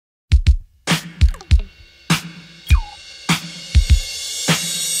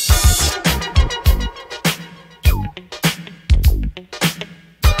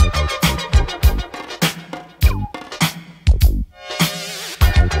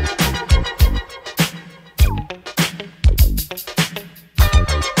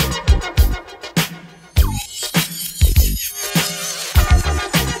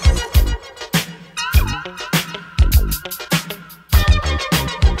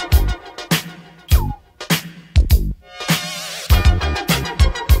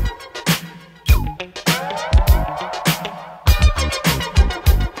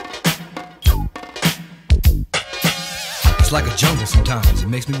sometimes, it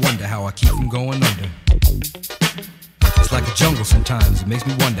makes me wonder how I keep from going under. It's like a jungle sometimes, it makes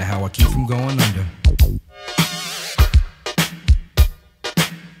me wonder how I keep from going under.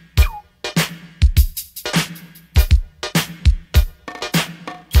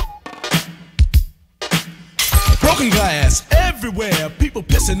 Broken glass everywhere, people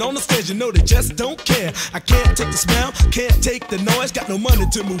pissing on the stage, you know they just don't care. I can't take the smell, can't take the noise, got no money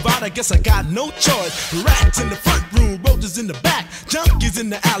to move out, I guess I got no choice. Rats in the front room, roaches in the back, junkies in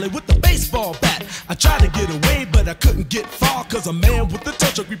the alley with the baseball bat. I tried to get away, but I couldn't get far, cause a man with a tow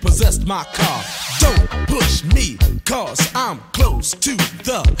truck repossessed my car. Don't push me, cause I'm close to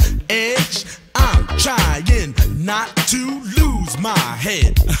the edge. I'm trying not to lose my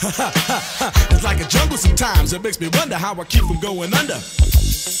head. It's like a jungle sometimes, it makes me wonder how I keep from going under.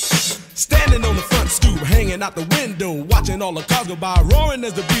 Standing on the front stoop, hanging out the window, watching all the cars go by, roaring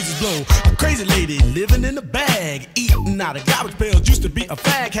as the breezes blow. A crazy lady living in a bag, eating out of garbage pails, used to be a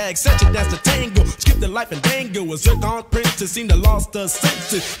fag hag, such a dance to tango, skip the life and dango. A zircon princess seemed to lost her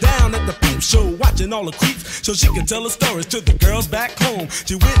senses, down at the peep show, watching all the creeps, so she could tell her stories to the girls back home.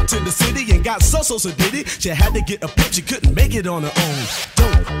 She went to the city and got so did it. She had to get a pimp, she couldn't make it on her own.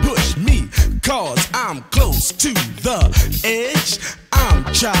 Don't push me, cause I'm close to the edge. I'm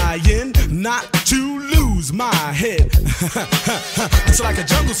trying not to lose my head. It's like a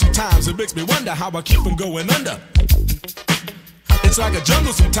jungle sometimes, it makes me wonder how I keep from going under. It's like a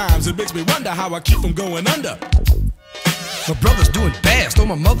jungle sometimes, it makes me wonder how I keep from going under. My brother's doing bad, stole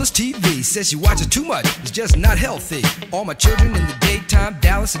my mother's TV. Says she watches too much, it's just not healthy. All my children in the daytime,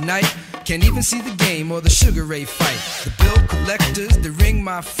 Dallas at night. Can't even see the game or the Sugar Ray fight. The bill collectors, they ring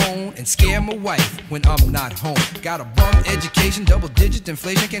my phone and scare my wife when I'm not home. Got a bum education, double-digit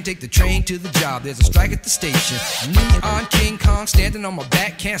inflation. Can't take the train to the job, there's a strike at the station. Neon King Kong standing on my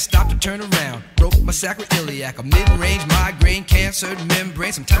back, can't stop to turn around. Broke my sacroiliac, a mid-range migraine, cancer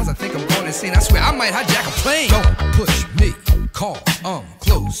membrane. Sometimes I think I'm going insane, I swear I might hijack a plane. Don't push me, cause I'm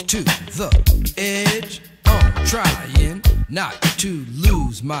close to the edge. I'm trying not to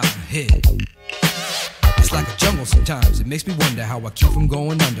lose my head. It's like a jungle sometimes, it makes me wonder how I keep from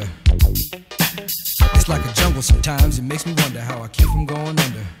going under. It's like a jungle sometimes, it makes me wonder how I keep from going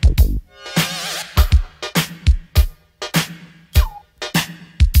under.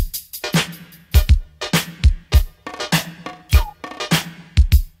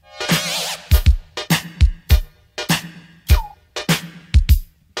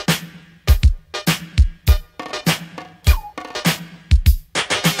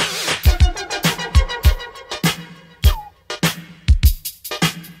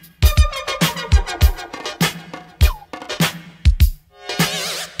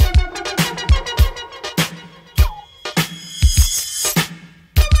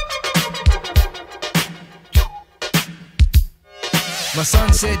 My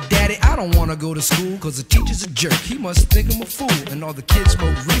son said, Daddy, I don't wanna go to school, cause the teacher's a jerk, he must think I'm a fool. And all the kids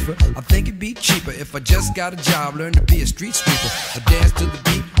smoke reefer, I think it'd be cheaper if I just got a job, learn to be a street sweeper. I dance to the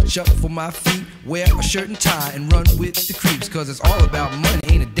beat, shuffle my feet, wear a shirt and tie, and run with the creeps. Cause it's all about money,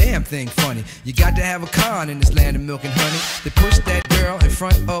 ain't a damn thing funny. You got to have a con in this land of milk and honey. They pushed that girl in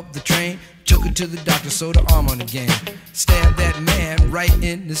front of the train, took her to the doctor, sewed her arm on again. Stabbed that man right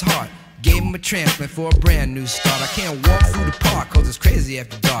in his heart, gave him a transplant for a brand new start. I can't walk through the park cause it's crazy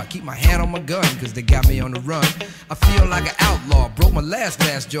after dark. Keep my hand on my gun cause they got me on the run. I feel like an outlaw, broke my last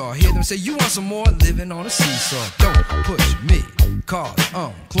glass jaw. Hear them say, you want some more? Living on a seesaw. Don't push me cause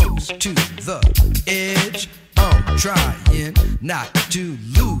I'm close to the edge. I'm trying not to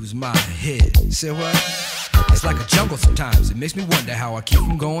lose my head. Say what? It's like a jungle sometimes, it makes me wonder how I keep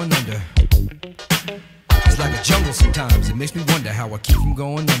from going under. It's like a jungle sometimes, it makes me wonder how I keep from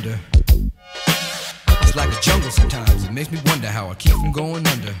going under. It's like a jungle sometimes, it makes me wonder how I keep from going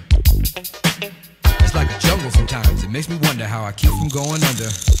under. It's like a jungle sometimes, it makes me wonder how I keep from going under.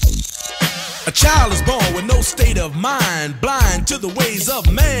 A child is born with no state of mind, blind to the ways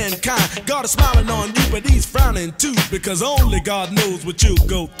of mankind. God is smiling on you, but he's frowning too, because only God knows what you'll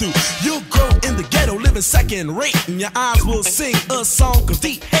go through. You'll grow in the ghetto, living second rate, and your eyes will sing a song of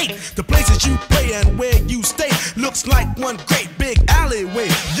deep hate. The places you play and where you stay looks like one great big alleyway.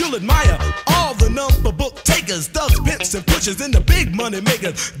 You'll admire all the number book takers, thugs, pimps, and pushers, and the big money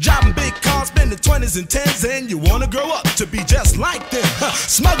makers, driving big cars, spending 20s and 10s, and you wanna grow up to be just like them.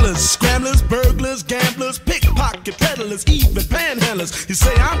 Smugglers, scramblers, burglars, gamblers, pickpocket peddlers, even panhandlers. You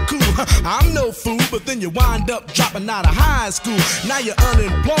say I'm cool, I'm no fool, but then you wind up dropping out of high school. Now you're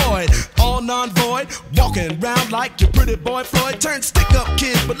unemployed, all non-void, walking around like your pretty boy Floyd. Turned stick-up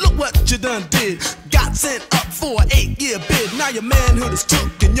kid, but look what you done did. Got sent up for an 8-year bid. Now your manhood is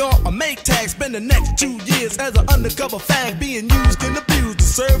took and you're a make tag, spending next 2 years as an undercover fag, being used and abused to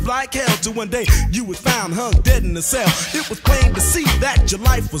serve like hell. Till one day you was found hung dead in a cell. It was plain to see that your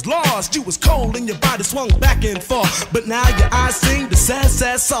life was lost. You was cold and your body swung back and forth. But now your eyes sing the sad,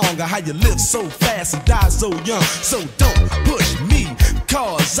 sad song of how you lived so fast and died so young. So don't push me,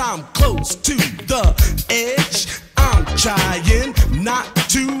 cause I'm close to the edge. I'm trying not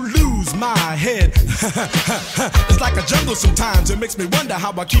to lose my head. It's like a jungle sometimes, it makes me wonder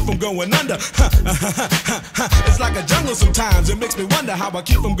how I keep from going under. It's like a jungle sometimes, it makes me wonder how I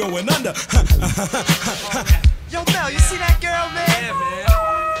keep from going under. Yo, Mel, you see that girl, man? Yeah, man.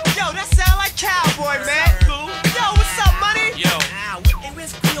 Yo, that sound like Cowboy, man. Cool. Yo, what's up, money? Yo. Hey,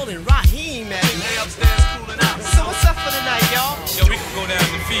 where's Field and Raheem, man? Lay upstairs cooling out. So what's up for the night, y'all? Yo, we can go down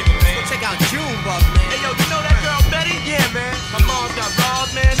to Fever, man. Check out Junebug,